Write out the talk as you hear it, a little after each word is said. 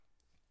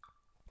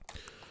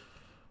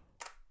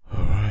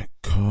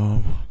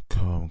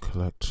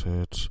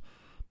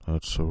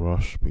not to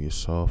rush, be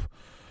yourself.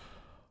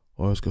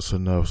 Always get so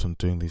nervous on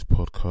doing these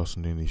podcasts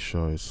and doing these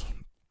shows.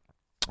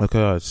 Okay,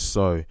 guys,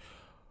 so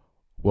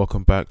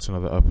welcome back to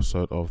another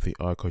episode of the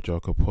Iko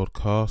Joko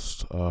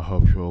podcast. I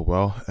hope you're all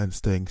well and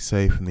staying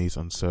safe in these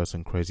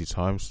uncertain, crazy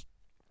times.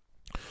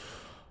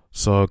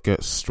 So I'll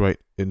get straight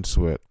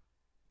into it.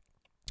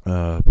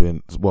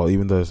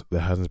 Even though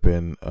there hasn't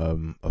been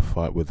a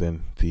fight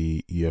within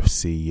the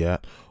UFC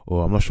yet,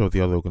 or I'm not sure if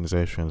the other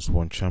organizations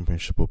won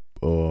championship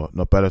or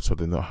not. Bellator,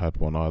 they've not had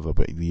one either,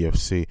 but the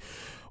UFC,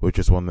 which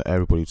is one that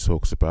everybody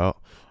talks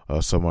about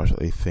so much that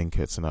they think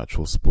it's an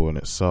actual sport in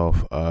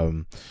itself.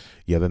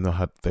 They've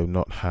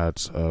not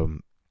had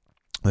an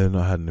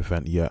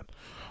event yet.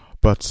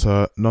 But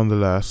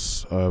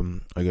nonetheless,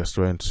 I guess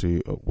straight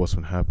into what's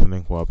been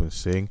happening, what I've been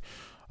seeing.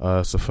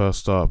 So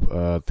first up,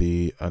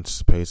 the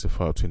anticipated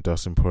fight between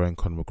Dustin Poirier and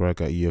Conor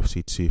McGregor at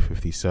UFC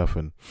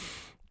 257.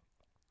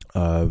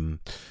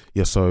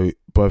 So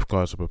both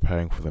guys are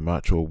preparing for the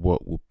match, or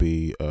what will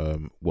be,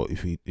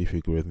 if you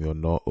agree with me or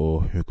not,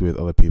 or you agree with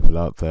other people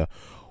out there,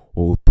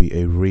 what will be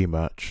a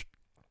rematch,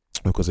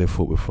 because they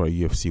fought before at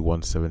UFC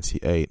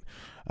 178.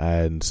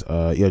 And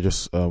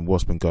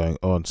what's been going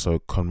on. So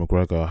Conor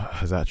McGregor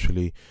has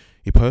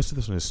he posted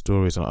this on his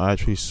stories, and I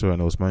actually saw it,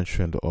 and it was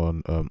mentioned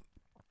on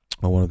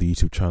one of the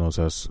YouTube channels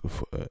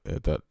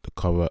that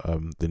cover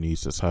the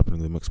news that's happening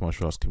in the mixed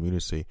martial arts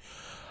community.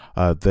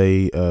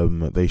 They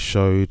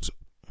showed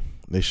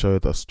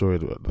that story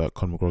that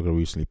Conor McGregor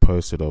recently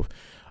posted of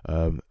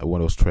when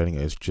he was training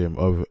at his gym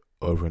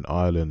over in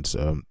Ireland.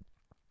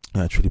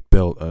 Actually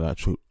built an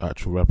actual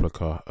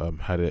replica,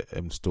 had it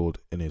installed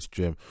in his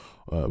gym,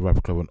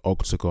 replica of an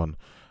octagon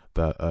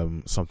that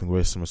something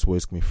very similar to what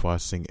he's going to be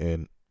fighting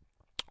in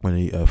when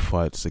he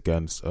fights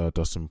against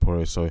Dustin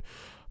Poirier. So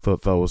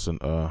thought that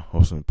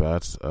wasn't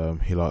bad.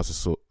 He likes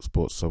the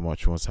sport so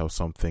much. He wants to have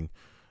something,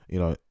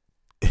 in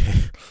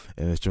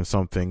his gym,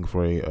 something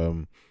very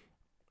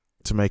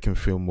to make him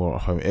feel more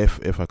at home,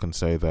 if I can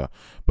say that.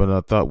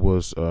 But that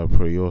was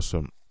pretty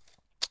awesome.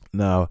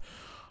 Now,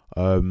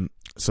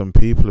 some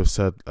people have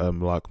said,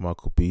 like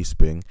Michael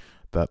Bisping,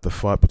 that the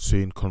fight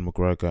between Conor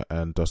McGregor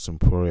and Dustin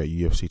Poirier at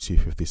UFC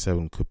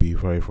 257 could be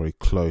very, very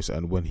close.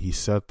 And when he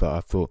said that, I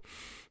thought,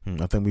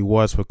 I think we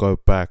wise to go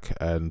back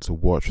and to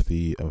watch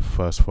the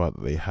first fight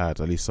that they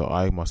had, at least so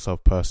I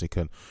myself personally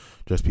can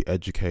just be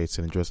educated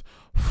and just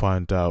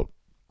find out,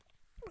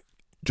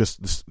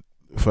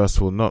 first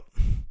of all, not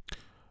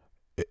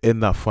in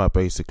that fight,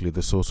 basically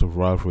the sort of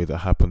rivalry that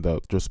happened,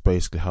 that just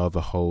basically how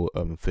the whole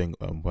thing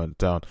went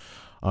down.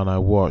 And I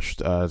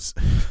watched and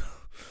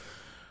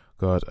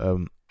not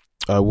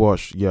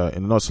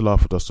to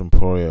laugh at Dustin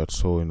Poirier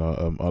at all,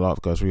 I like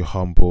the guy's really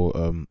humble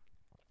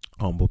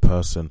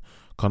person,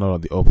 kind of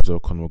like the opposite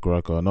of Conor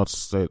McGregor. Not to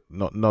say,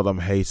 not that I'm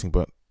hating,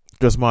 but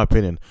just my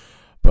opinion.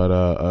 But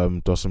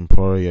Dustin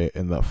Poirier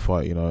in that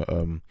fight,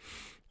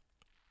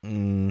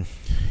 didn't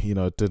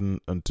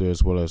do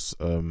as well as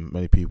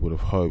many people would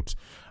have hoped.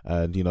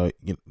 And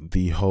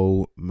the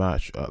whole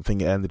match, I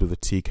think it ended with a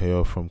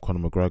TKO from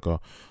Conor McGregor.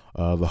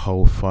 The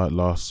whole fight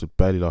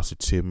barely lasted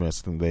 2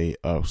 minutes. I think they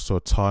saw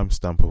a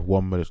timestamp of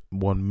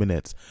 1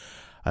 minute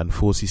and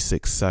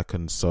 46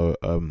 seconds. So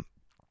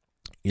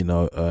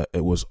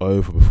it was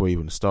over before it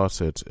even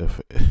started,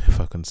 if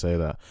I can say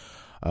that.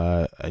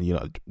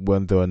 And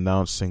when they were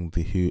announcing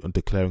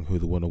declaring who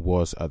the winner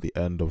was at the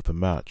end of the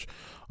match,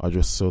 I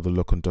just saw the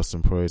look on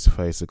Dustin Poirier's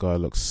face. The guy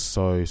looked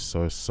so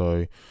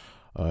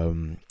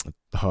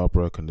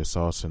heartbroken,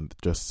 disheartened.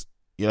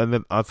 And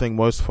then I think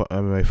most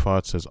MMA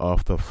fighters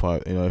after a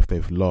fight, if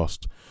they've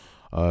lost,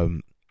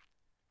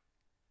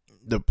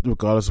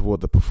 regardless of what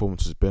the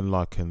performance has been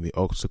like in the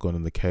octagon,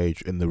 in the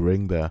cage, in the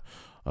ring there,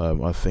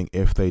 I think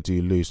if they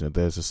do lose,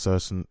 there's a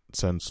certain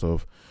sense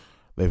of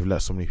they've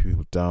let so many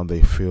people down.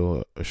 They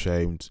feel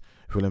ashamed,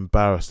 feel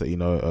embarrassed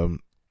that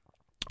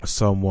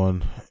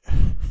someone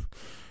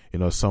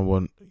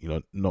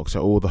knocks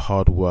out all the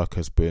hard work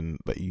has been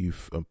that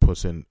you've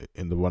put in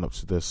the run up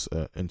to this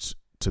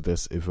to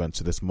this event,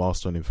 to this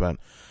milestone event,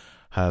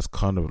 has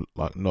kind of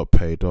like not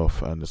paid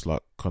off, and it's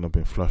like kind of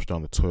been flushed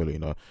down the toilet.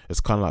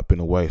 It's kind of like been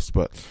a waste.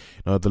 But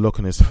the look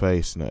on his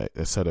face,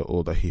 it said it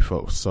all, that he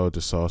felt so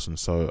disheartened,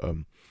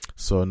 so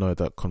annoyed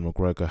that Conor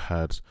McGregor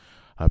had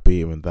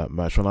beat him in that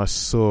match. When I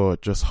saw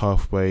just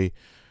halfway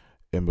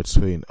in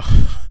between,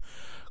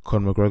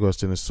 Conor McGregor was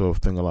doing this sort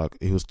of thing, like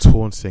he was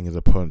taunting his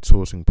opponent,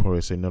 taunting Poirier,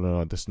 saying,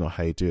 no, that's not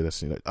how you do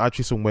this. I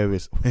actually saw him waving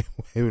his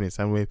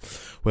hand,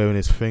 waving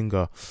his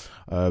finger,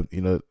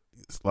 like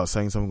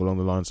saying something along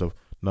the lines of,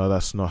 no,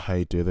 that's not how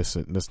you do this,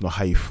 that's not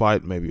how you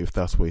fight, maybe, if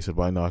that's what he said.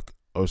 But I know,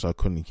 I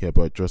couldn't hear,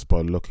 but just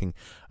by looking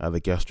at the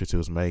gestures he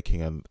was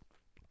making, and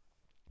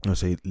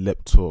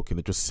lip talk,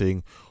 just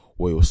seeing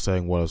what he was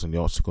saying while I was in the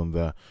octagon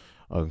there,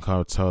 I can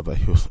kind of tell that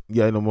he was,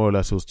 more or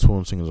less, he was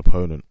taunting his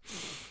opponent.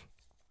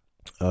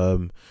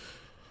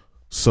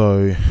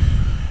 Sorry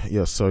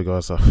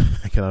guys,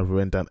 I've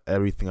written down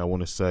everything I want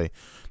to say,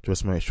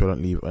 just make sure I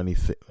don't leave any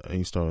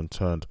stone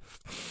unturned.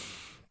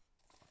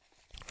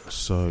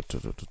 So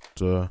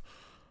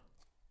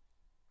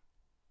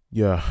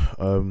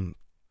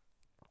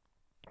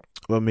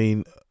I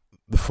mean,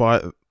 the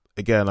fight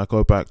again. I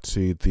go back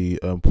to the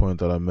point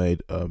that I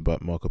made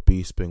about Marco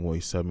Bisping, what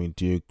he said. I mean,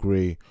 do you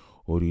agree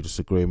or do you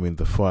disagree? I mean,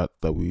 the fight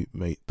that we're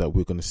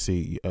going to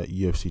see at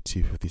UFC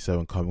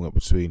 257 coming up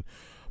between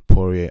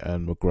Poirier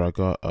and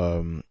McGregor.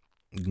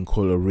 You can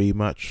call it a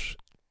rematch.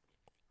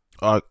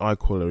 I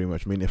call it a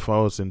rematch. I mean, if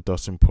I was in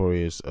Dustin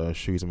Poirier's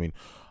shoes, I mean,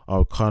 I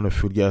would kind of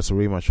feel, it's a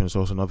rematch, and it's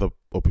also another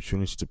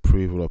opportunity to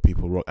prove a lot of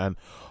people wrong, and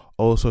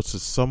also to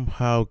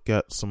somehow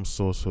get some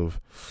sort of,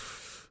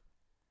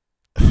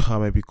 I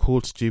may be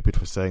called stupid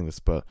for saying this,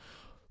 but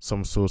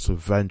some sort of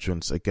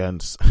vengeance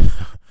against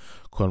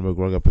Conor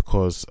McGregor,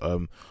 because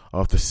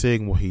after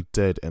seeing what he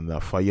did in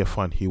that fight, yeah,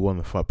 fine, he won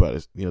the fight,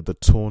 but the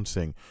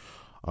taunting,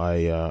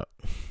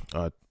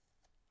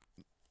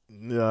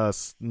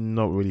 it's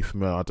not really for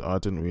me. I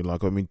didn't really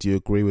like. I mean, do you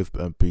agree with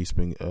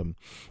Bisping's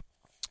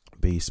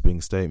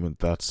statement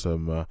that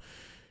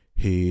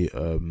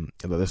that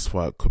this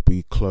fight could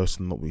be closer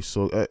than what we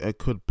saw? It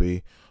could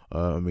be.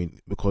 I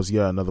mean, because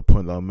another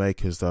point that I'll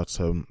make is that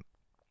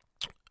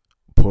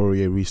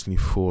Poirier recently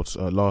fought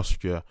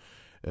last year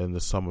in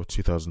the summer of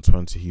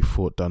 2020. He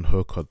fought Dan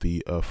Hooker,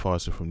 the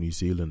fighter from New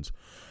Zealand,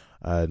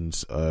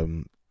 and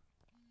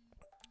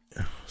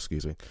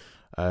excuse me.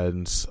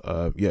 And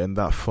in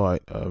that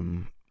fight,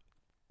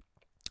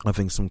 I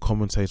think some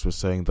commentators were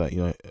saying that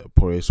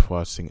Poirier's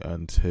fighting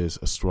and his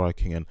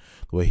striking and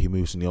the way he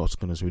moves in the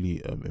octagon has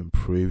really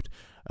improved.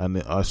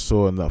 And I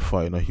saw in that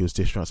fight, he was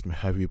dishing out some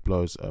heavy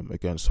blows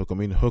against Hooker. I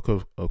mean,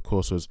 Hooker, of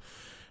course, was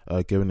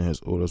giving his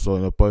all as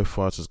well. Both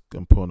fighters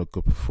can put on a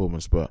good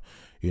performance, but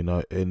in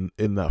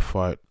that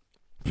fight,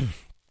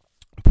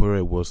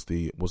 Poirier was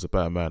a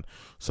better man,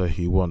 so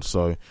he won.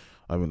 So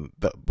I mean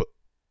that, but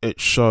it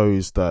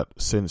shows that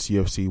since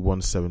UFC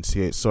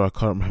 178, so I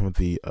can't remember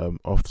the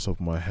off the top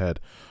of my head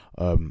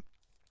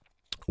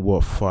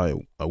what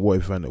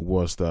event it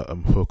was that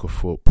Hooker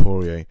fought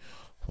Poirier.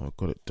 I've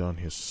got it down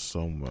here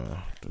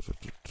somewhere.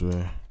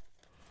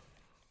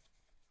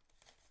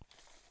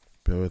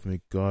 Bear with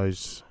me,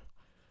 guys.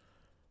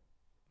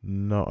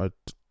 He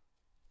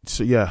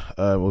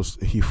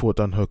fought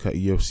Dan Hooker at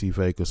UFC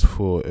Vegas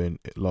 4 in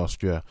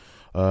last year.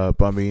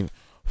 But I mean,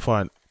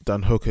 fine.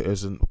 Dan Hooker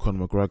isn't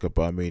Conor McGregor,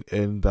 but I mean,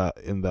 in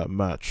that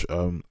match,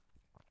 in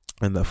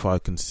that fight, I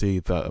can see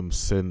that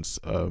since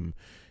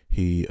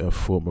he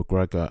fought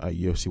McGregor at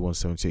UFC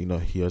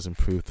 178, he has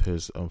improved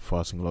his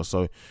fighting a lot.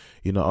 So,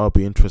 I'll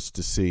be interested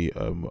to see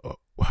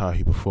how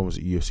he performs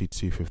at UFC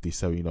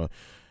 257.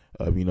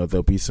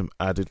 There'll be some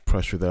added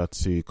pressure there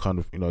to kind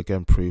of,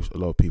 again, prove a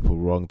lot of people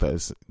wrong.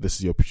 This is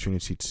the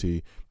opportunity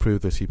to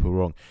prove those people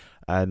wrong,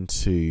 and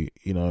to,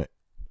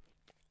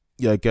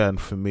 again,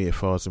 for me,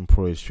 if I was in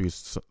Poirier's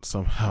shoes,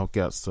 somehow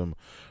get some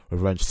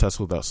revenge,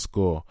 settle that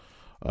score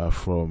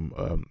from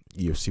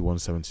UFC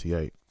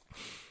 178.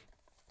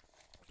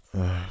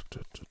 I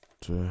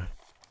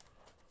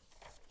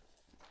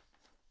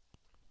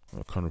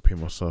can't repeat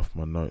myself,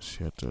 my notes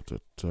here.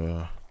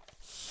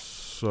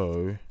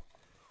 So,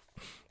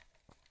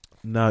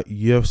 now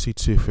UFC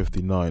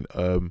 259,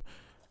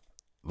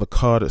 the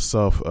card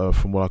itself,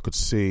 from what I could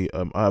see,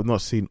 I have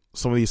not seen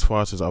some of these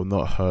fighters. I've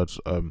not heard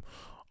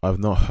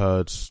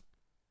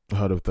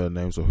of their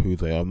names or who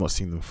they are. I've not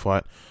seen them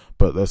fight,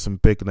 but there's some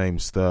big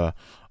names there.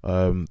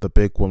 The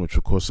big one, which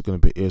of course is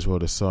going to be Israel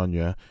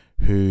Adesanya,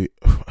 who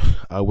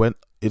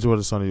Israel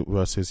Adesanya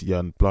versus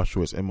Jan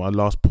Blachowicz. In my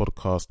last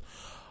podcast,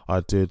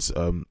 I did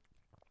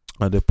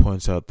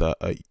point out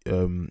that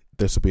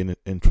this will be an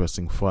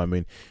interesting fight. I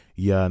mean,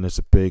 Jan is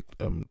a big,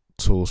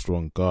 tall,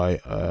 strong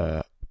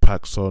guy.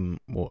 Packs on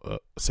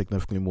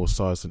significantly more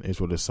size than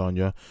Israel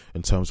Adesanya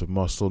in terms of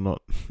muscle,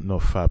 not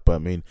fat. But I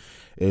mean,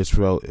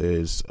 Israel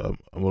is a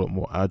lot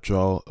more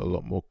agile, a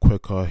lot more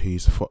quicker.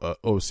 He's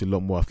obviously a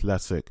lot more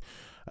athletic,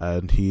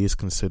 and he is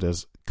considered,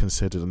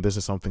 and this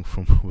is something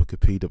from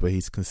Wikipedia, but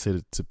he's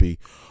considered to be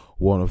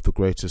one of the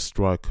greatest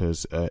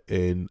strikers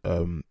in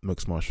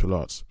mixed martial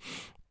arts.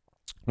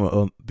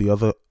 Well, the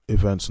other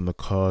events on the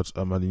card,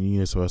 Amanda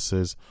Nunes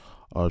versus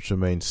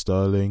Jermaine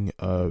Sterling,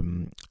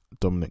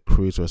 Dominic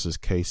Cruz versus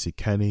Casey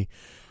Kenny,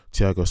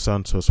 Thiago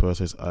Santos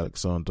versus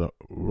Alexander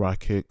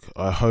Rakic.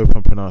 I hope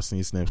I'm pronouncing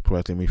these names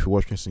correctly. I mean, if you're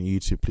watching this on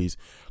YouTube, please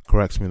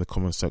correct me in the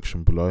comment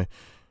section below.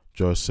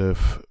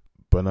 Joseph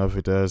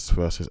Benavidez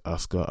versus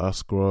Askar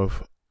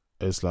Askarov,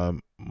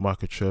 Islam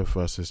Makhachev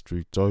versus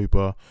Drew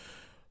Dober,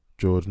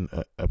 Jordan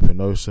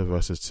Espinosa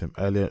versus Tim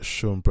Elliott,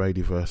 Sean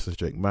Brady versus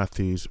Jake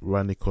Matthews,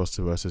 Randy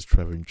Costa versus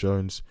Trevin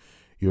Jones,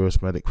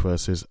 Uros Medic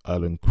versus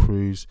Alan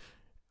Cruz,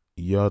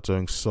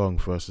 Yadong Song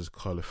versus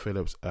Carla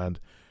Phillips, and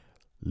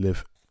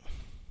Livin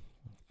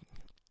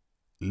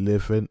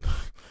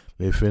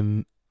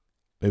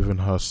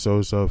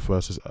Sosa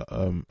versus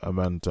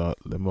Amanda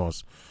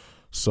Lemos.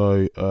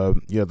 So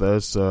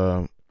there's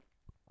I've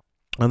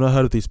not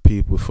heard of these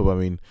people before, but I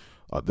mean,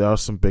 there are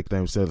some big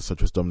names there,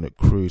 such as Dominic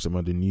Cruz,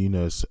 Amanda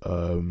Nunes,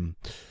 and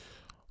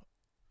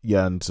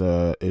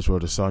Israel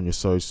Adesanya.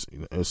 So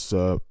it's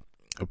a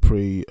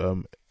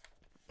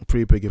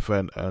pretty big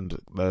event, and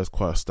there's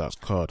quite a stats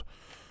card.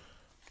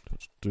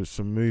 do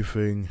some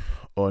moving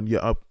on. Yeah,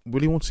 I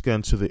really want to get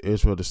into the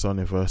Israel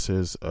Adesanya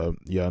versus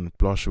Jan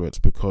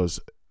Blachowicz, because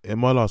in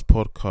my last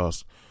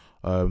podcast,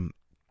 a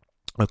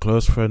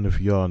close friend of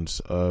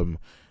Jan's,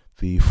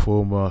 the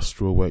former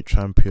strawweight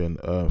champion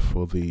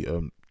for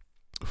the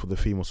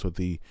females, for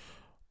the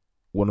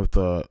one of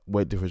the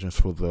weight divisions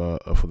for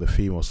the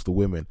females, the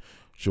women,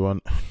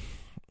 Joanna.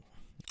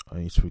 I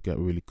need to get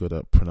really good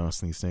at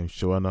pronouncing these names.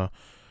 Joanna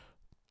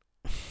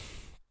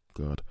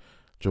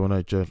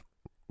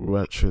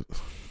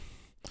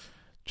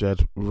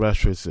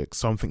Jedrzejczyk,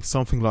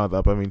 something like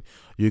that. But I mean,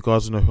 you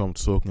guys know who I'm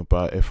talking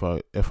about. If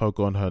I've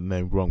gotten her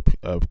name wrong,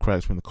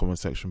 correct me in the comment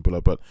section below.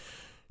 But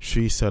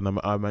she said,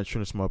 I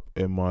mentioned this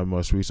in my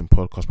most recent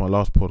podcast, my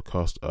last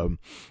podcast,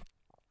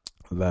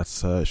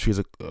 that she's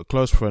a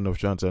close friend of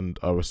Jan's, and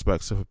I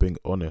respect her for being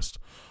honest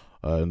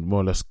and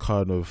more or less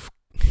kind of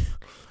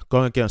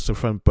going against her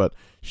friend, but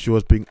she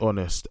was being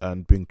honest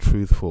and being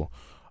truthful,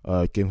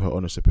 giving her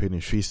honest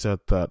opinion. She said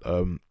that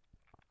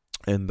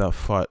in that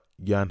fight,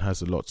 Jan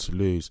has a lot to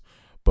lose,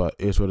 but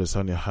Israel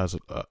Adesanya has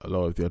a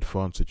lot of the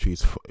advantage.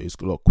 He's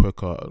a lot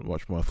quicker,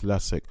 much more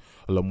athletic,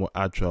 a lot more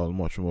agile, and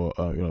much more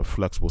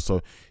flexible.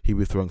 So he'll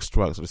be throwing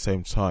strikes at the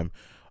same time.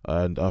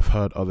 And I've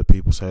heard other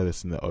people say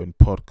this in their own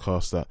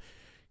podcasts, that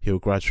he'll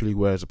gradually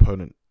wear his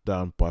opponent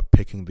down by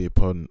picking his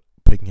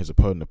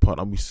opponent apart.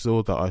 And I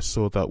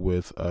saw that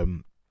with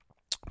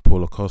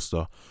Paulo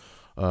Costa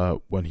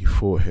when he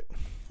fought him.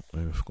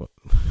 I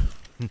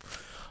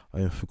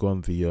forgot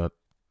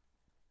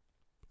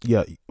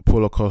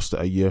Paulo Costa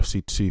at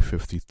UFC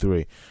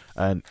 253,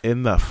 and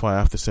in that fight, I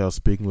have to say, I was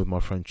speaking with my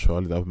friend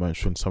Charlie, that I've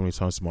mentioned so many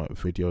times in my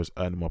videos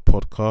and in my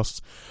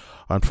podcasts.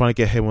 I'm trying to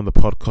get him on the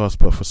podcast,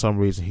 but for some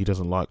reason he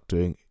doesn't like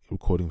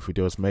recording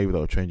videos. Maybe that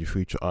will change in the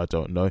future, I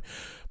don't know.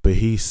 But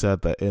he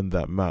said that in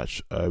that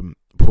match,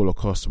 Paulo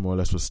Costa more or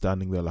less was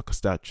standing there like a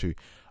statue,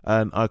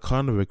 and I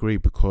kind of agree,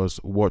 because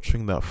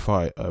watching that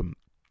fight,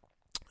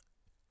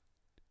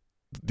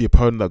 the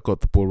opponent that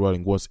got the ball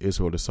rolling was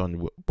Israel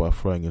Adesanya by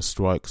throwing in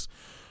strikes,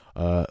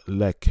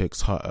 leg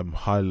kicks,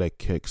 high leg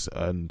kicks,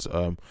 and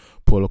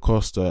Paulo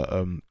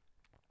Costa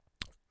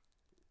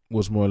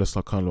was more or less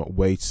like kind of like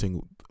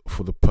waiting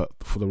for the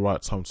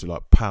right time to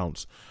like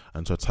pounce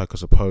and to attack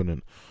his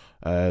opponent.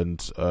 And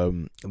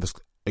this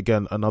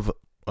again, another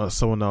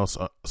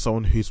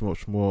someone who's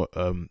much more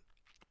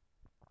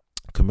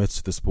committed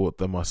to the sport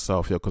than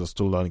myself, because I'm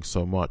still learning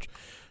so much.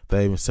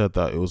 They even said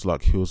that it was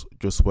like he was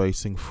just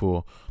waiting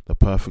for the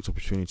perfect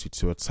opportunity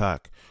to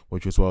attack,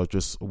 which was while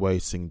just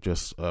waiting,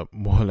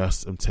 more or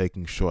less, and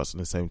taking shots at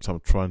the same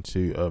time, trying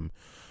to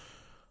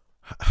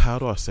how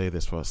do I say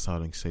this without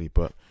sounding silly?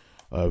 But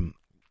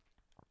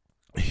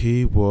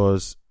he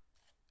was.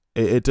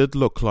 It did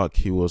look like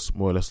he was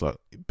more or less like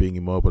being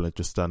immobile and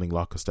just standing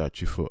like a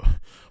statue for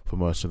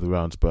most of the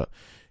rounds, but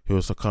he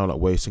was kind of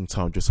like wasting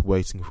time, just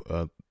waiting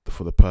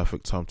for the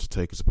perfect time to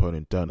take his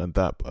opponent down, and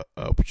that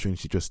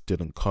opportunity just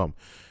didn't come.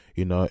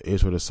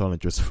 Israel Adesanya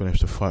just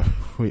finished the fight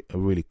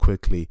really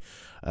quickly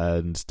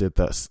and did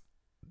that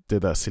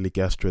silly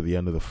gesture at the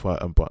end of the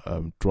fight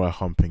and dry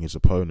humping his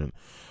opponent.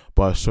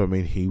 But so I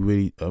mean, he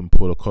really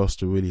Paulo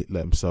Costa really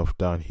let himself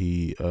down.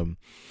 He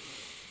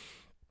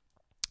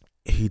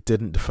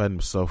didn't defend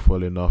himself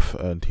well enough,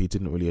 and he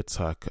didn't really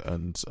attack,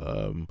 and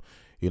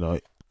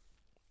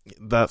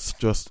that's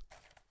just.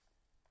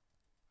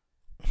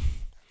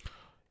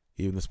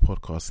 Even this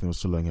podcast, I'm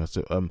still learning how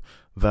to.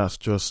 That's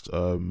just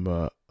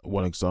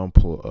one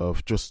example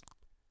of just.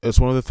 It's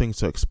one of the things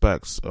to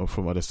expect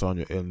from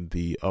Adesanya in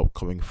the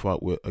upcoming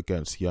fight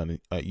against Jan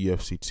at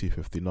UFC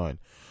 259.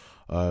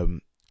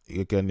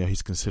 Again,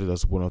 he's considered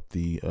as one of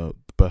the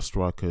best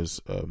strikers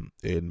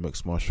in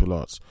mixed martial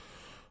arts.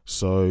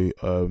 So,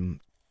 and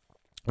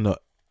I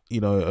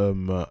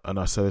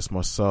said this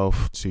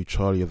myself to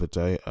Charlie the other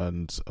day,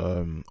 and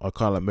I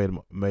kind of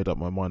made up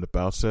my mind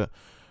about it,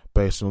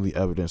 based on all the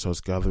evidence I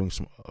was gathering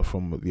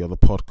from the other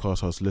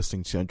podcasts I was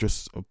listening to, and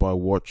just by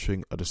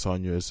watching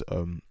Adesanya's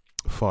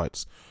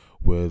fights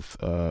with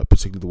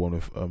particularly the one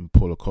with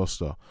Paulo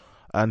Costa,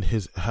 and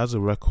has a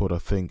record. I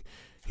think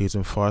he's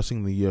been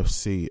fighting the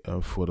UFC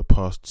for the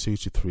past 2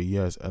 to 3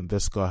 years, and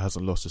this guy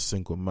hasn't lost a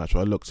single match.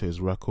 I looked at his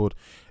record;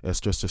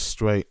 it's just a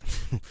straight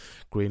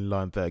green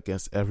line there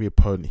against every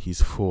opponent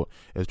he's fought.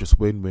 It's just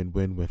win.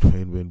 Whatever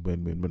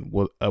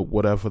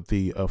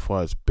the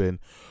fight's been,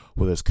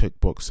 whether it's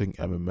kickboxing,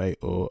 MMA,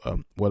 or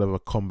whatever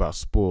combat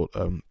sport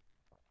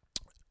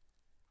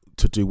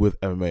to do with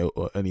MMA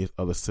or any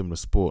other similar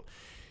sport,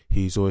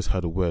 he's always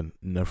had a win,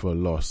 never a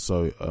loss.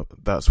 So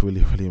that's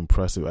really, really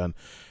impressive. And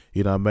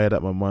I made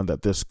up my mind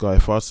that this guy,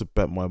 if I was to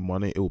bet my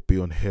money, it would be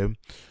on him.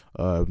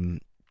 You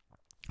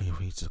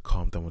need to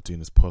calm down when doing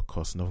this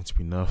podcast. Nothing to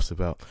be nervous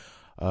about.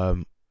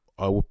 I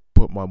will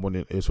put my money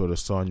in Israel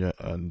Adesanya,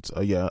 and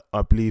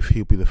I believe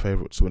he'll be the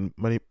favourite to win.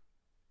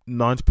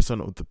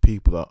 90% of the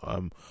people that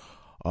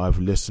I've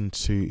listened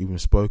to, even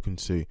spoken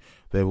to,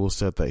 they've all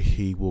said that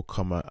he will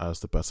come out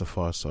as the better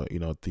fighter,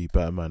 the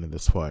better man in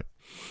this fight.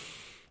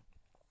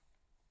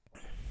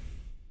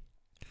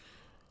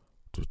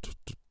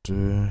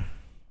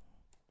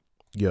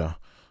 Yeah.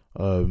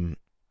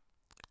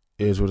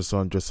 Israel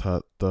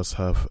Adesanya does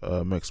have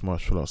a mixed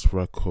martial arts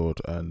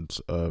record and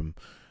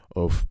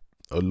of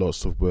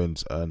lots of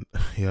wins, and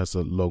he has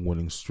a long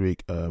winning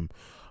streak.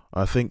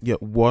 I think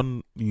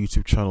one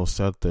YouTube channel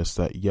said this,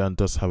 that Yan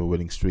does have a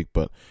winning streak,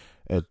 but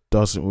it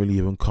doesn't really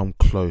even come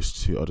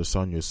close to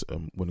Adesanya's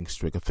winning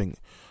streak. I think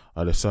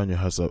Adesanya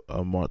has a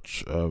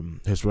much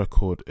his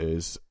record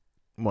is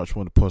much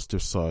more on the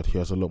positive side. He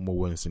has a lot more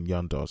wins than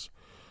Yan does.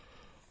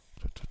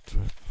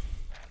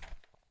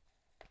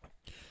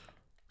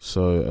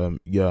 So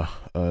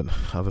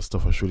other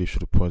stuff I really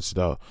should have pointed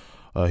out.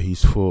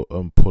 He's fought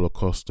Paulo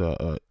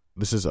Costa.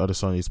 This is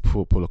Adesanya. He's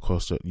fought Paulo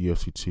Costa at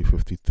UFC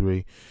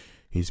 253.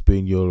 He's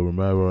been Yoel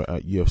Romero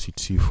at UFC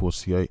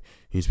 248.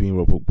 He's been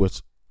Robert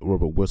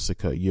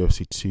Whittaker at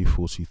UFC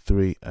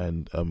 243,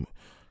 and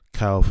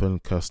Calvin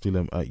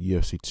Castellum at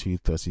UFC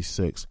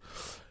 236.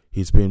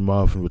 He's been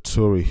Marvin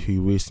Vettori,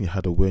 who recently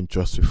had a win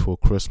just before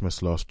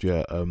Christmas last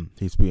year.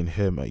 He's been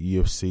him at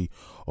UFC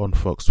on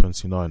Fox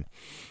 29.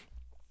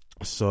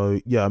 So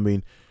I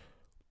mean,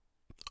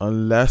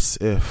 unless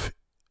if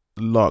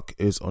luck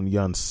is on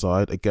Yan's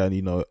side,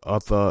 again,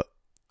 other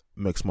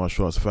mixed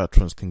martial arts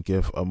veterans can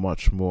give a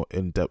much more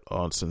in-depth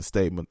answer and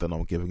statement than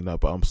I'm giving now,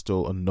 but I'm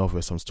still a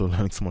novice. I'm still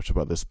learning so much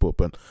about this sport,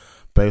 but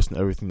based on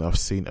everything that I've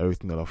seen,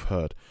 everything that I've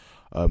heard,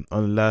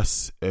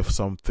 unless if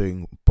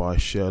something by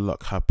sheer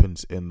luck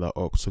happens in the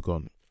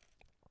octagon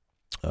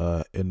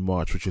in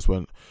March, which is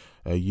when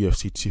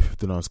UFC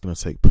 259 is going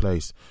to take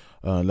place,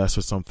 unless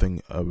if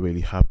something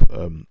really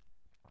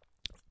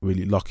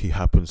lucky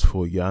happens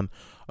for Yan,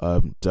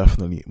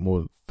 definitely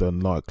more than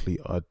likely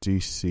I do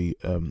see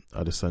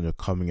Adesanya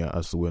coming out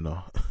as the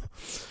winner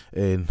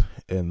in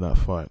that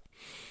fight.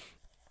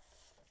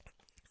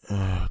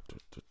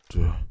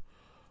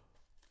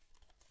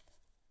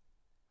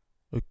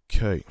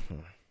 Okay.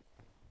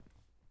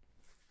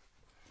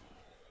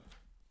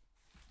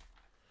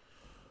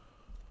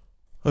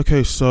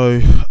 Okay, so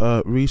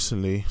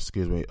recently,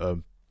 there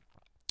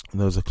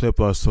was a clip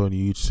I saw on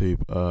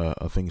YouTube.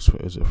 I think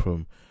is it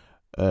from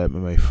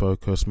MMA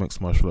Focus, Mixed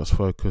Martial Arts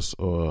Focus,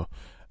 or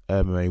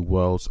MMA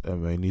World,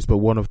 MMA News, but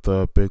one of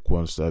the big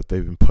ones that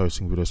they've been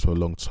posting videos for a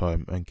long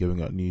time and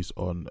giving out news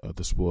on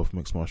the sport of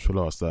mixed martial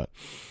arts. That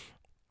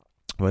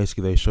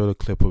basically they showed a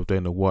clip of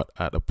Dana White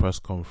at a press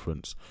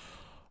conference.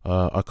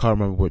 I can't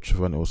remember which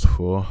event it was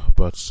for,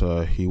 but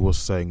he was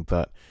saying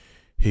that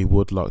he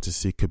would like to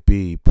see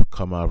Khabib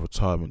come out of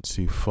retirement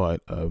to fight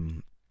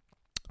Conor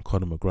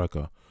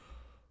McGregor.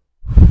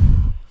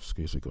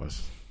 Excuse me,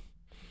 guys.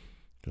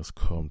 Just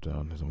calm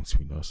down. There's nothing to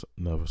be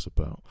nervous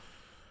about.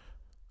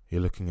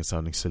 You're looking and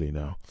sounding silly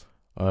now.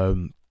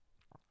 I'm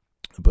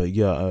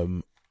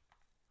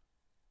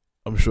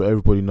sure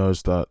everybody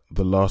knows that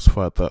the last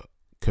fight that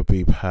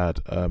Khabib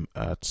had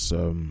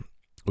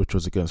which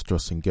was against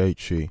Justin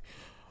Gaethje.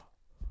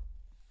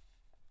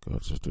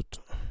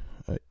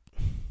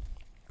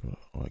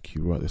 Can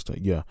you write this down?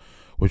 Yeah,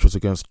 which was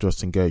against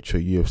Justin Gaethje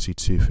at UFC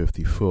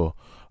 254.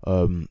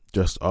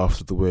 Just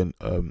after the win,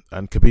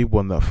 and Khabib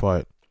won that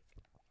fight.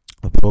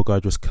 The poor guy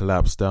just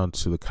collapsed down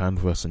to the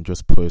canvas and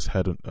just put his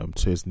head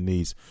to his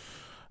knees,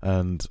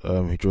 and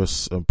he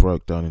just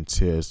broke down in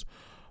tears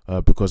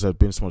because there had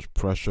been so much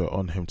pressure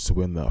on him to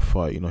win that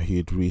fight. He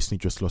had recently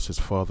just lost his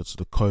father to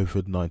the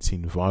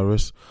COVID-19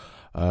 virus,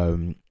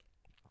 and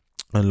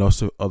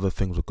lots of other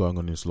things were going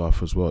on in his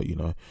life as well.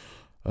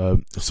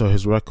 So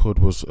his record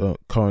was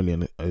currently,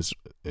 and it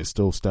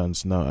still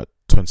stands now at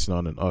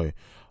 29-0,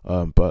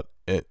 but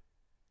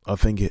I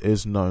think it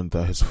is known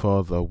that his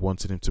father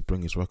wanted him to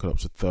bring his record up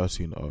to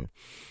 13-0.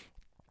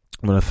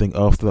 I think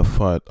after that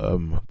fight,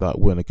 that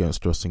win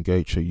against Justin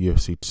Gaethje at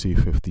UFC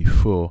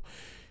 254,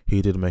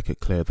 he did make it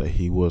clear that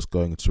he was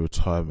going into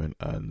retirement,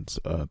 and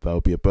that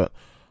would be it. But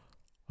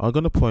I'm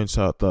going to point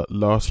out that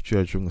last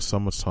year during the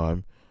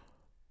summertime,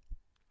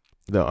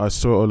 that I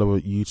saw all over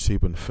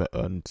YouTube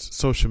and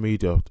social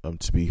media,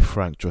 to be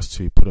frank, just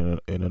to put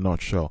it in a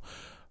nutshell,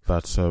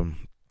 that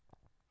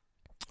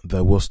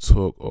there was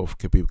talk of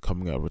Khabib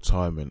coming out of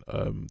retirement.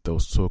 There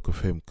was talk of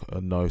him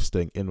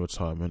staying in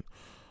retirement.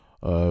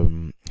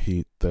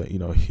 He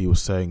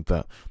was saying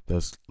that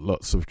there's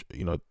lots of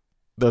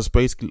there's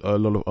basically a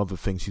lot of other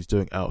things he's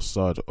doing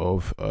outside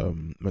of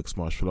mixed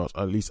martial arts,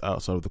 at least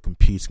outside of the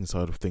competing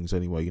side of things.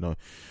 Anyway,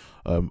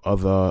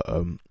 other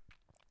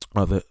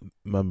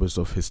members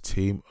of his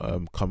team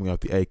coming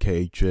out the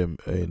AKA gym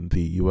in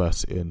the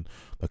US, in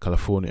the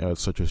California area,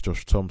 such as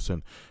Josh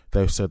Thompson.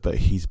 They've said that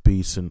he's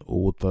beaten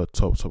all the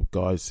top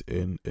guys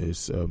in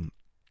his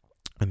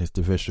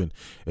division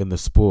in the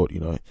sport.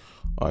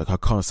 I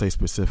can't say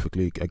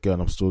specifically.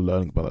 Again, I'm still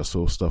learning about that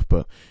sort of stuff,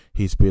 but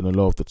he's been a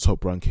lot of the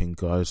top ranking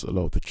guys, a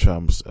lot of the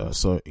champs.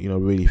 So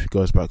really, if he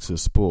goes back to the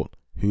sport,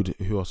 who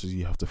else does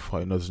he have to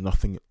fight? There's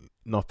nothing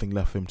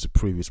left for him to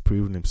prove. He's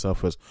proven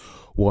himself as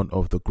one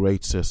of the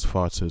greatest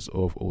fighters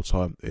of all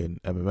time in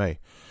MMA.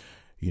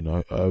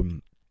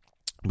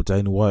 But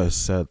Dana White has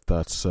said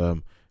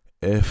that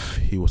if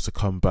he was to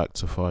come back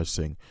to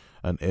fighting,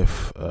 and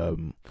if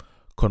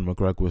Conor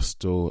McGregor was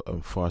still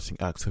fighting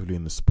actively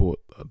in the sport,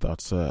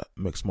 that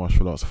mixed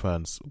martial arts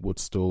fans would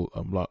still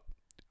like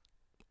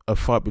a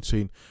fight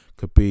between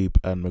Khabib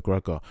and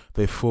McGregor.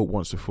 They fought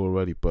once before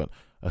already, but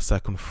a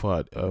second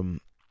fight.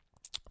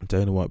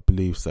 Dana White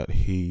believes that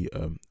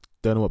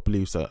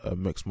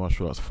mixed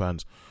martial arts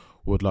fans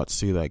would like to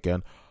see that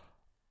again.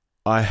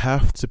 I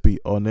have to be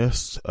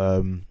honest.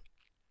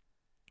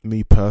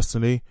 Me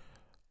personally,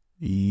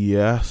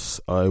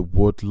 yes, I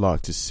would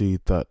like to see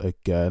that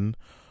again.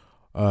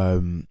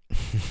 It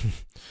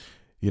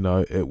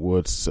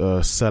would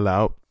sell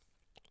out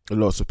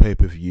lots of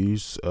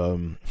pay-per-views.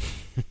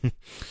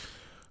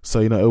 So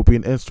it will be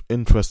an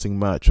interesting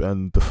match,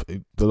 and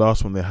the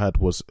last one they had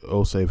was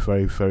also a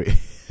very, very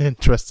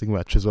interesting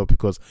match as well,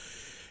 because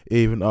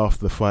even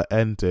after the fight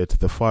ended,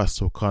 the fight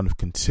still kind of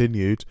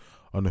continued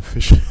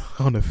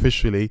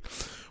unofficially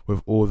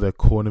with all their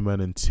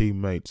cornermen and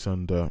teammates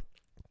and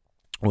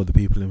all the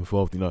people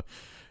involved. The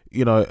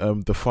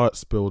fight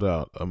spilled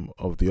out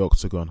of the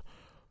octagon.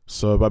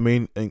 So, I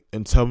mean,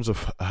 in terms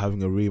of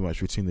having a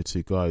rematch between the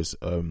two guys,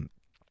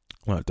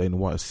 like Dana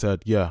White has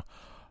said, yeah.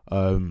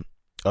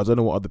 I don't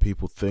know what other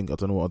people think. I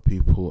don't know what other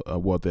people,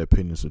 what their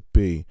opinions would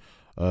be.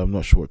 I'm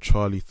not sure what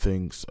Charlie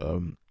thinks.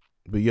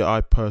 But yeah,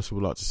 I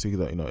personally would like to see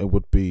that. It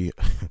would be,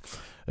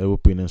 it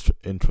would be an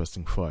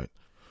interesting fight.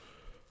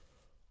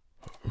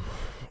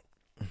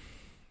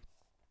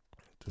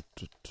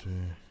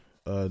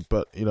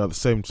 But at the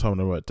same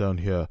time, I write down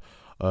here,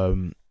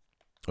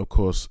 of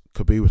course,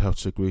 Khabib would have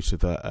to agree to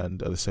that,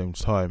 and at the same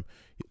time,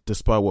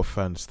 despite what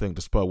fans think,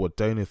 despite what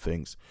Dana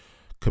thinks,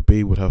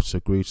 Khabib would have to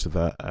agree to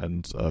that,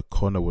 and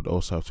Conor would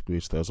also have to agree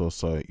to that. There's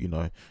also,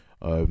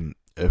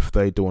 if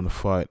they don't want to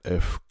fight,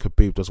 if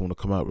Khabib doesn't want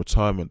to come out of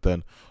retirement,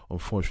 then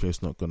unfortunately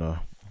it's not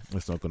gonna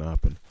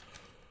happen.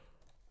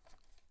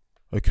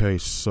 Okay,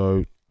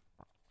 so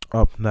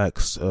up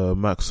next,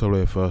 Max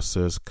Holloway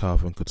versus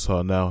Calvin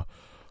Kattar. Now,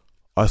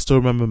 I still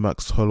remember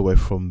Max Holloway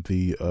from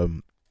the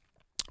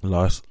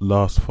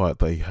last fight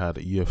that he had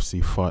at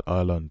UFC Fight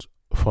Island.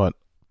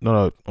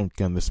 No, I'm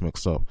getting this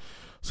mixed up.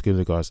 Excuse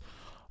me, guys.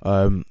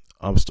 I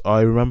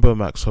remember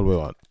Max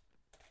Holloway.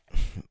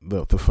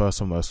 The first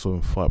time I saw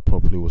him fight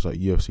properly was at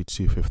UFC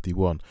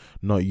 251,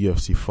 not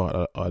UFC Fight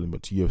Island,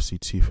 but UFC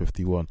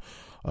 251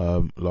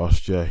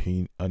 last year.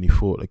 He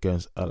fought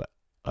against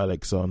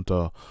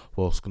Alexander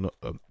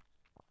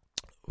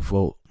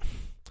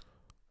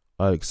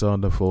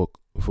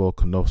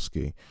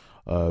Volkanovski.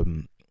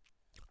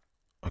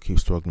 I keep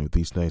struggling with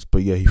these names,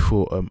 but yeah, he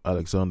fought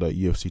Alexander at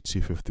UFC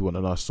 251,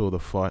 and I saw the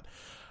fight.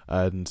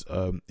 And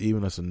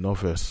even as a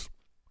novice,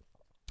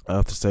 I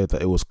have to say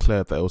that it was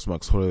clear that it was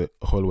Max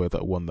Holloway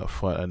that won that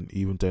fight, and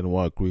even Dana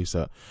White agrees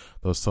that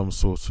there was some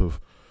sort of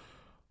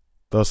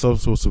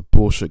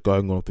bullshit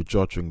going on with the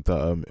judging,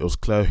 that it was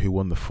clear who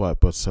won the fight,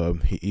 but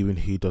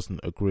he doesn't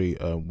agree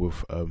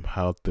with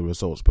how the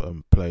results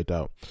played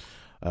out.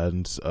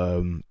 And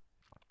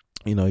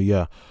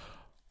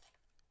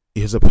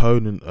his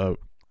opponent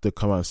did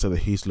come out and said that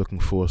he's looking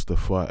forward to the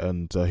fight,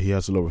 and he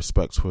has a lot of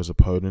respect for his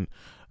opponent,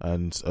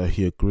 and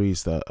he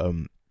agrees that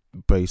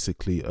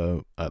basically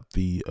at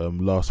the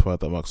last fight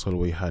that Max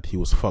Holloway had, he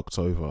was fucked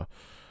over,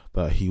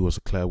 that he was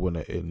a clear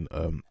winner in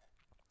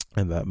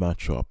that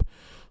matchup.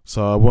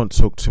 So I won't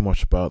talk too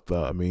much about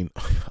that. I mean,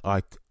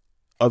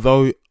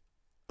 although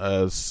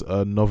as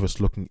a novice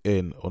looking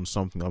in on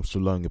something I'm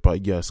still learning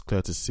about, yeah, it's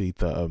clear to see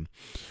that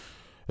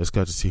it's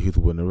clear to see who the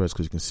winner is,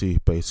 because you can see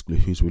basically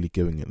who's really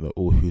giving it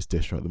all, who's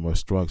dishing out the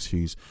most strikes,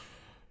 who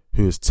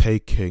is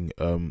taking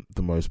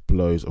the most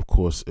blows, of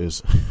course,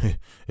 is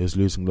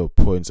losing a lot of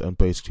points, and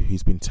basically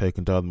who's been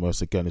taken down the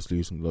most, again, is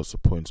losing lots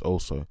of points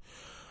also.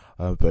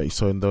 But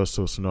so in those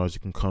sort of scenarios, you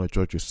can kind of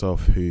judge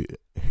yourself who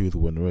the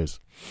winner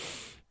is.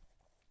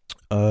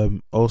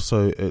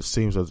 Also, it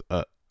seems that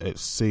at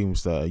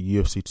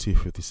UFC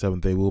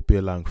 257 they will be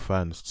allowing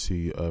fans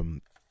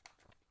to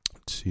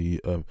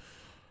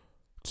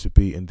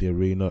be in the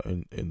arena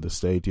in the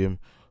stadium.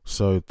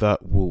 So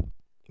that will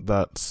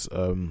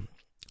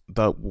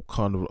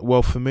kind of,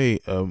 well, for me,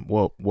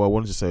 what I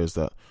wanted to say is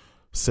that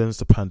since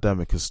the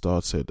pandemic has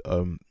started,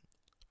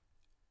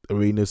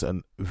 arenas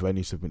and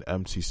venues have been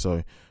empty,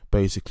 so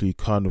basically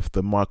kind of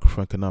the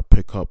microphone can now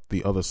pick up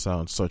the other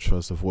sounds, such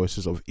as the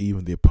voices of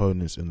even the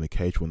opponents in the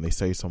cage when they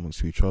say something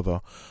to each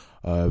other,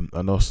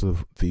 and also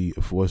the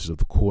voices of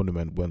the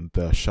cornermen when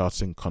they're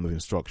shouting kind of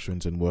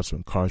instructions and words of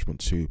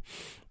encouragement to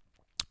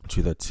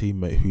their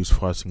teammate who's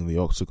fighting in the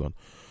octagon.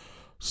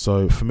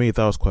 So for me,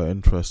 that was quite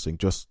interesting,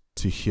 just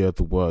to hear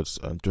the words,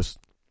 and just,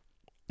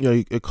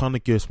 it kind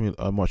of gives me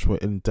a much more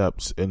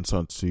in-depth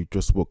insight to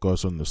just what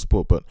goes on in the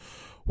sport. But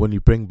when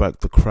you bring back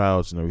the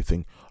crowds and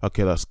everything,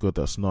 okay, that's good,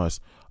 that's nice,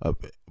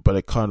 but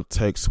it kind of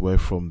takes away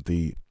from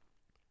the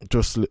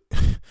just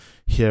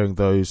hearing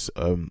those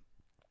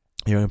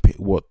hearing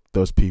what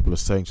those people are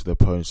saying to their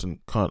opponents,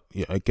 and can't,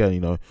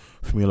 again,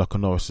 for me, like a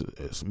novice,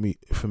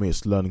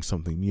 it's learning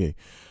something new.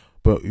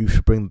 but if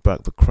you bring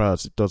back the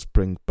crowds, it does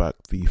bring back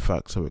the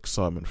factor of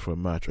excitement for a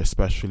match,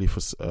 especially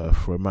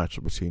for a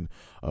match between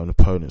an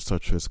opponent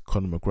such as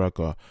Conor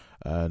McGregor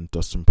and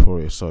Dustin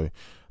Poirier. So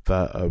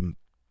that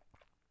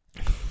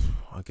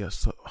I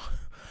guess.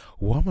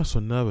 Why am I so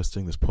nervous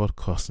doing this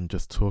podcast and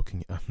just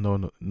talking?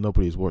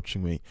 Nobody's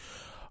watching me.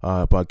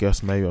 But I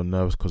guess maybe I'm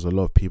nervous because a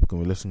lot of people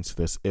can be listening to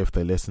this if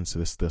they listen to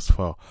this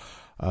far.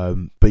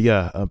 But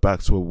yeah,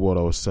 back to what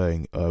I was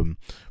saying.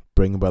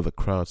 Bringing back the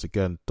crowds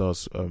again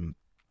does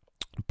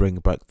bring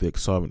back the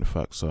excitement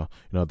factor.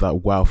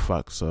 That wow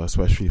factor,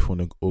 especially for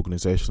an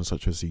organization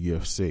such as the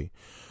UFC.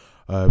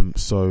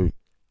 So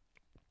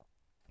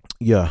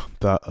yeah,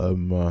 that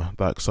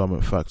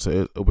excitement factor.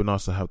 It'll be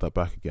nice to have that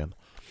back again.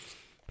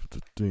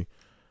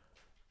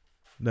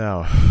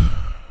 Now,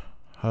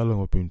 how long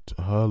have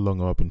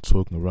I been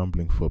talking and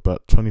rambling for?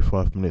 About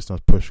 25 minutes. Now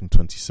pushing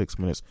 26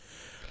 minutes,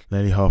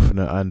 nearly half an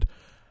hour.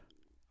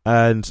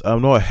 And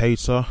I'm not a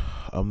hater.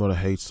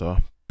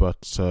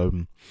 But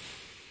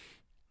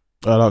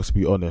I like to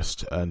be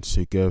honest and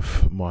to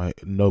give my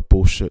no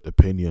bullshit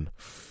opinion,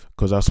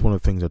 because that's one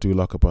of the things I do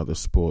like about this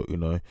sport.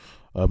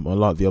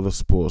 Unlike the other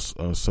sports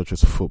such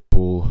as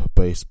football,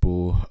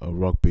 baseball,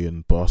 rugby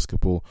and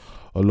basketball,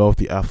 a lot of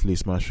the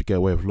athletes manage to get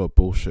away with a lot of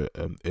bullshit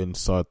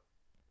inside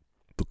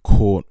the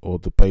court or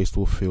the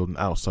baseball field and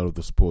outside of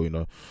the sport,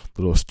 the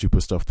lot of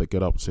stupid stuff they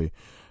get up to.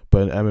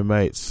 But in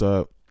MMA, it's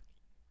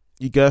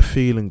you get a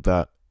feeling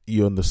that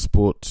you're in the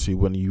sport to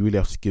when you really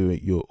have to give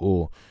it your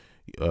all.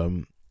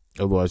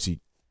 Otherwise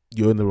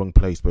you're in the wrong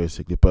place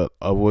basically. But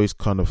I've always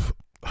kind of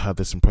had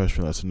this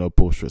impression that it's a no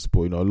bullshit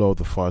sport. A lot of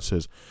the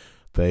fighters,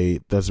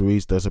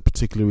 there's a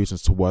particular reason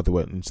as to why they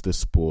went into this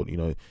sport,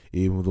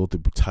 even with all the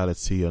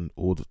brutality and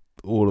all of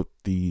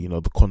the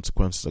the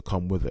consequences that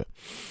come with it.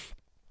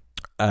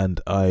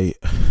 And I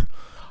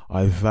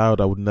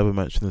vowed I would never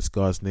mention this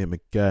guy's name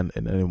again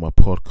in any of my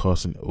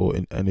podcasts or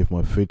in any of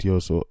my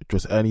videos or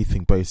just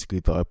anything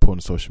basically that I put on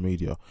social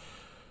media.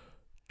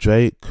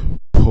 Jake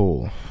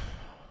Paul.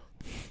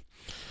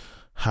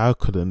 How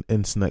could an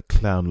internet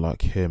clown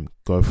like him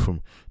go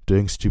from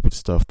doing stupid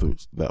stuff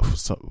that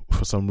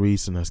for some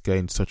reason has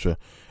gained such a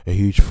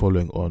huge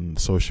following on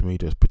social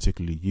media,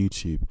 particularly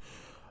YouTube,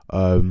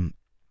 and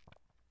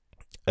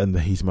that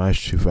he's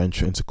managed to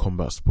venture into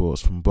combat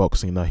sports from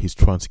boxing? Now he's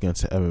trying to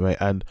get into MMA.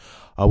 And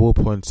I will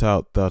point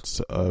out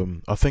that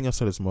I think I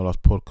said this in my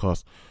last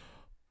podcast,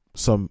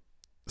 some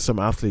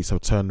athletes have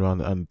turned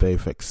around and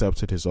they've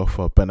accepted his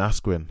offer. Ben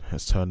Askren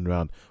has turned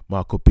around,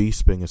 Michael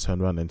Bisping has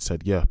turned around and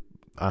said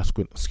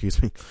Askren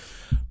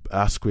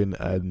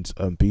and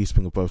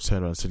Bisping have both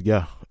turned around and said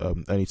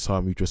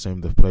anytime you just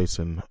name the place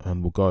and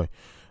we'll go.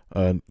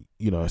 And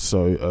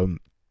so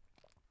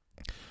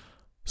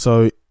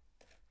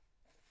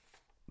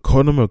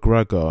Conor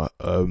McGregor,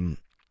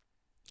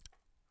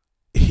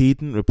 he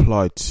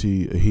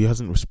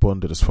hasn't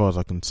responded as far as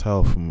I can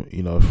tell from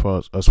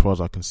as far as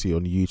I can see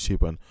on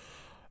YouTube and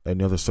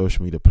any other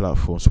social media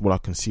platforms. What I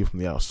can see from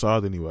the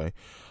outside anyway,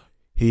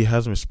 he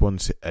hasn't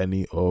responded to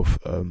any of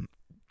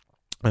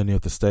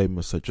the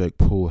statements that Jake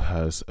Paul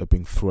has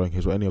been throwing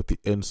his way, any of the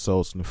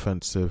insults and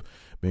offensive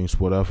means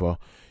whatever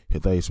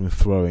that he's been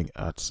throwing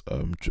at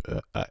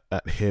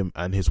him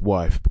and his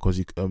wife,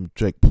 because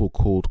Jake Paul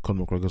called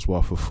Conor McGregor's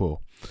wife a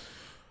fool.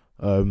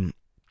 But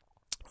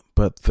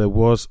there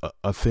was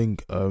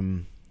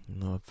Conor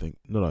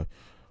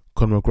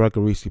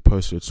McGregor recently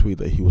posted a tweet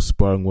that he was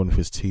sparring one of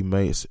his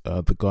teammates.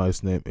 The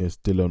guy's name is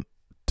Dylan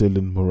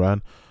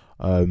Moran,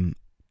 an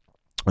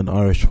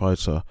Irish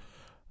fighter,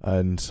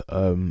 and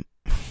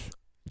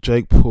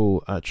Jake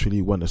Paul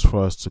actually went as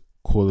far as to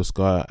call this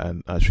guy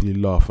and actually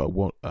laugh at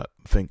what I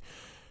think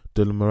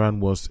Dylan Moran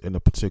was in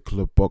a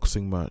particular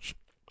boxing match,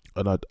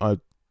 and I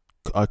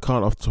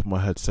can't off the top of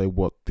my head say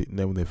what the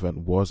name of the event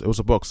was. It was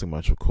a boxing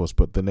match, of course,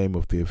 but the name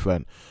of the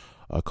event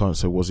I can't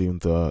say was even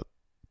the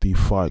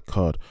fight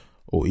card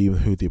or even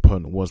who the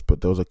opponent was. But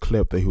there was a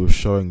clip that he was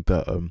showing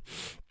that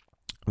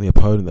the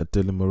opponent that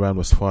Dylan Moran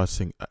was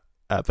fighting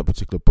at the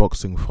particular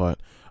boxing fight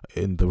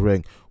in the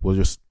ring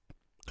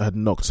had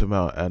knocked him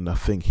out, and I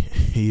think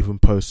he even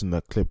posted in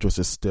that clip just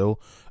a still,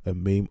 a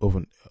meme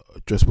of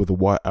just with a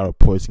white arrow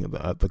pointing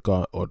at the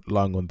guy or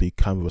lying on the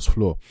canvas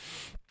floor.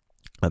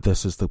 And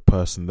this is the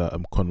person that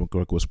Conor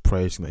McGregor was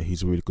praising, that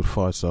he's a really good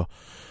fighter,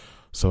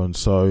 so and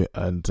so,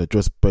 and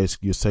just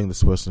basically you're saying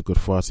this person is a good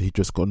fighter. He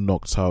just got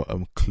knocked out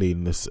clean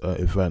in this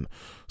event.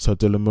 So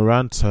Dylan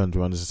Moran turned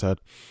around and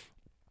said,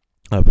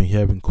 I've been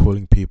hearing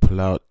calling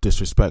people out,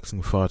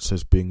 disrespecting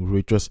fighters, being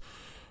rude,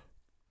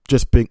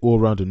 just being all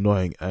round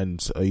annoying,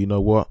 and you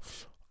know what?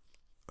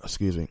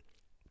 Excuse me.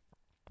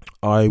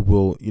 I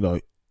will,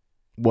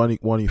 why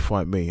don't you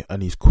fight me?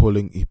 And he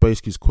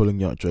basically is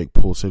calling out Jake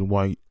Paul, saying,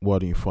 why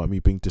don't you fight me?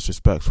 Being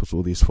disrespectful to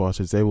all these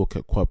fighters. They will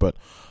keep quiet, but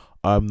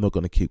I'm not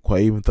going to keep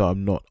quiet, even though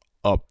I'm not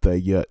up there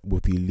yet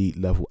with the elite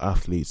level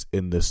athletes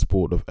in this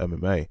sport of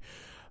MMA.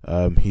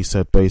 He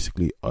said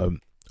basically,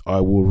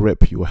 I will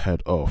rip your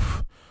head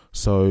off.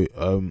 So,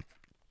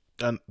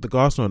 and the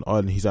guy's not an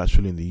island, he's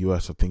actually in the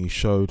US. I think he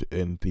showed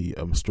in the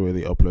story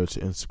they uploaded to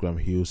Instagram,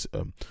 he was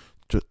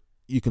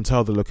you can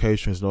tell the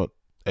location is not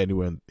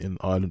anywhere in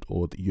Ireland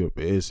or Europe.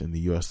 It is in the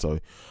US. So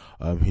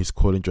he's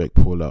calling Jake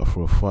Paul out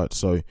for a fight.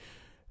 So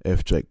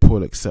if Jake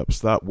Paul accepts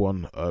that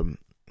one,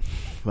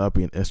 that'd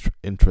be an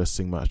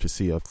interesting match to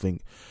see. I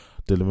think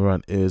Dylan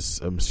Moran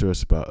is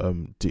serious about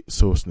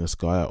sourcing this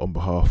guy out on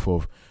behalf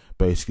of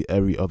basically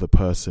every other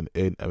person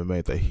in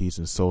MMA that he's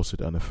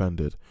insulted and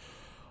offended.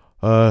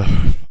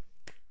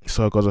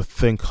 So guys, I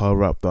think I'll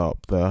wrap that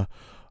up there.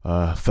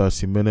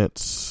 30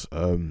 minutes.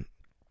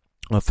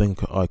 I think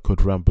I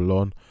could ramble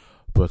on,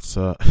 but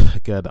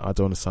again, I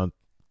don't want to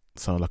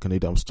sound like an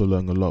idiot. I'm still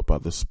learning a lot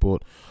about this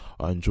sport.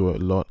 I enjoy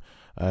it a lot,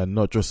 and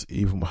not just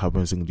even what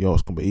happens in the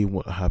octagon, but even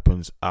what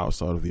happens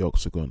outside of the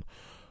octagon.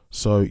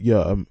 So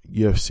yeah,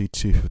 UFC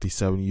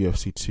 257,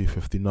 UFC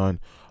 259,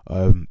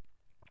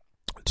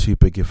 two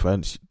big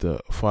events. The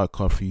fight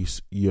card for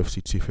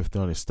UFC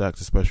 259 is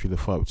stacked, especially the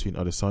fight between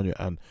Adesanya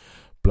and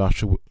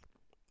Blachowicz.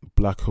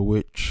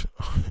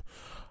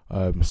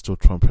 I'm still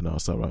trying to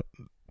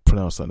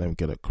pronounce that name,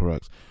 get it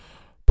correct.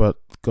 But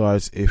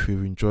guys, if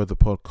you've enjoyed the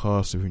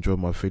podcast, if you enjoyed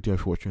my video,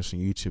 if you're watching this on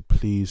YouTube,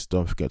 please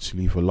don't forget to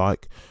leave a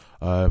like.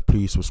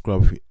 Please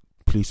subscribe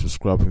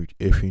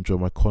if you enjoy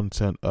my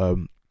content. I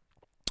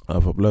am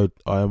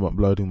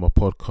uploading my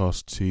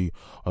podcast to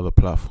other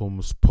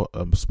platforms,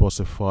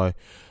 Spotify,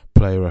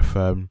 Player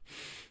FM,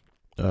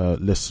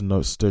 Listen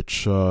Notes,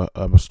 Stitcher.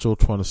 I'm still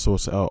trying to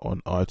sort it out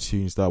on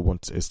iTunes. That one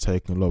is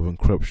taking a lot of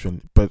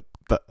encryption, but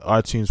that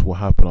iTunes will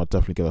happen. I'll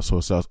definitely get that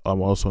sorted out.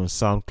 I'm also on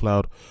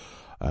SoundCloud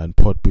and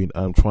Podbean,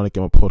 and I'm trying to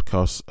get my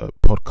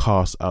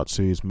podcast out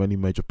to as many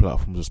major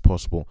platforms as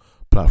possible.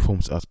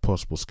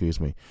 Excuse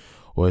me.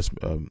 Always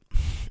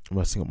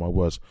messing up my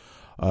words.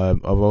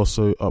 I've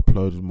also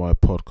uploaded my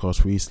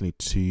podcast recently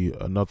to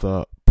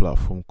another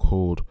platform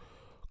called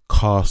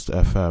Cast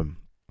FM.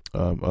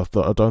 I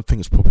don't think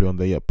it's probably on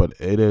there yet, but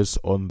it is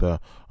on there.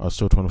 I'm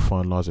still trying to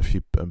finalize a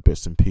few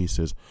bits and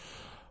pieces.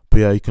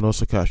 But yeah, you can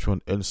also catch me on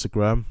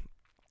Instagram.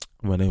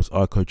 My name is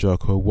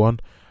IcoJarko1,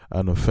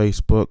 and on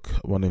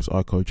Facebook, my name is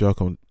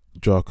IcoJarko, and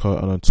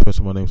on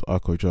Twitter, my name is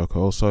IcoJarko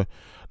also.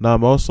 Now,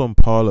 I'm also on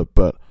Parler,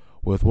 but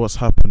with what's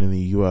happened in the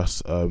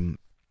US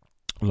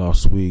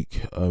last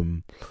week,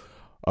 I'm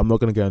not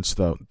going to get into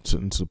the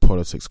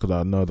politics, because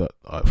I know that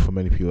for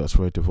many people that's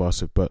very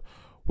divisive. But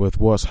with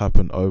what's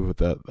happened over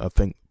there, I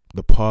think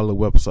the Parler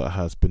website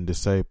has been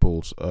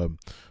disabled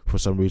for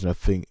some reason. I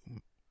think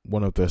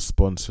one of their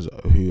sponsors,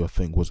 who I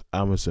think was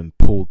Amazon,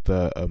 pulled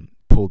their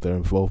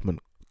involvement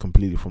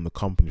completely from the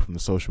company, from the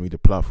social media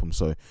platform.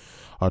 So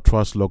I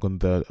tried to log on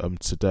there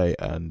today,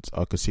 and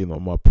I could see that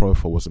my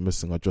profile wasn't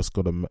missing. I just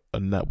got a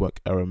network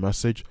error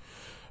message,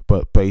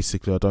 but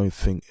basically I don't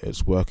think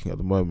it's working at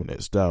the moment.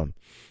 It's down.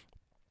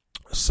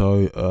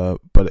 So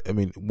but I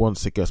mean,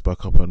 once it gets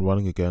back up and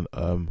running again,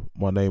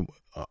 my name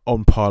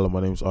on Parler,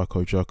 my name is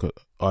IcoJarko.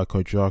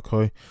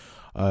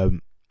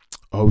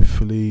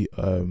 Hopefully,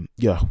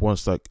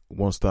 once that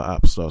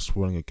app starts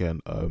running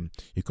again,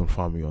 you can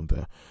find me on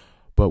there.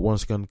 But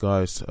once again,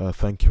 guys,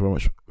 thank you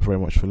very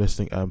much for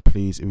listening, and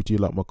please, if you do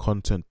like my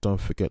content, don't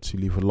forget to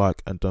leave a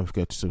like and don't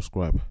forget to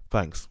subscribe.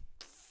 Thanks.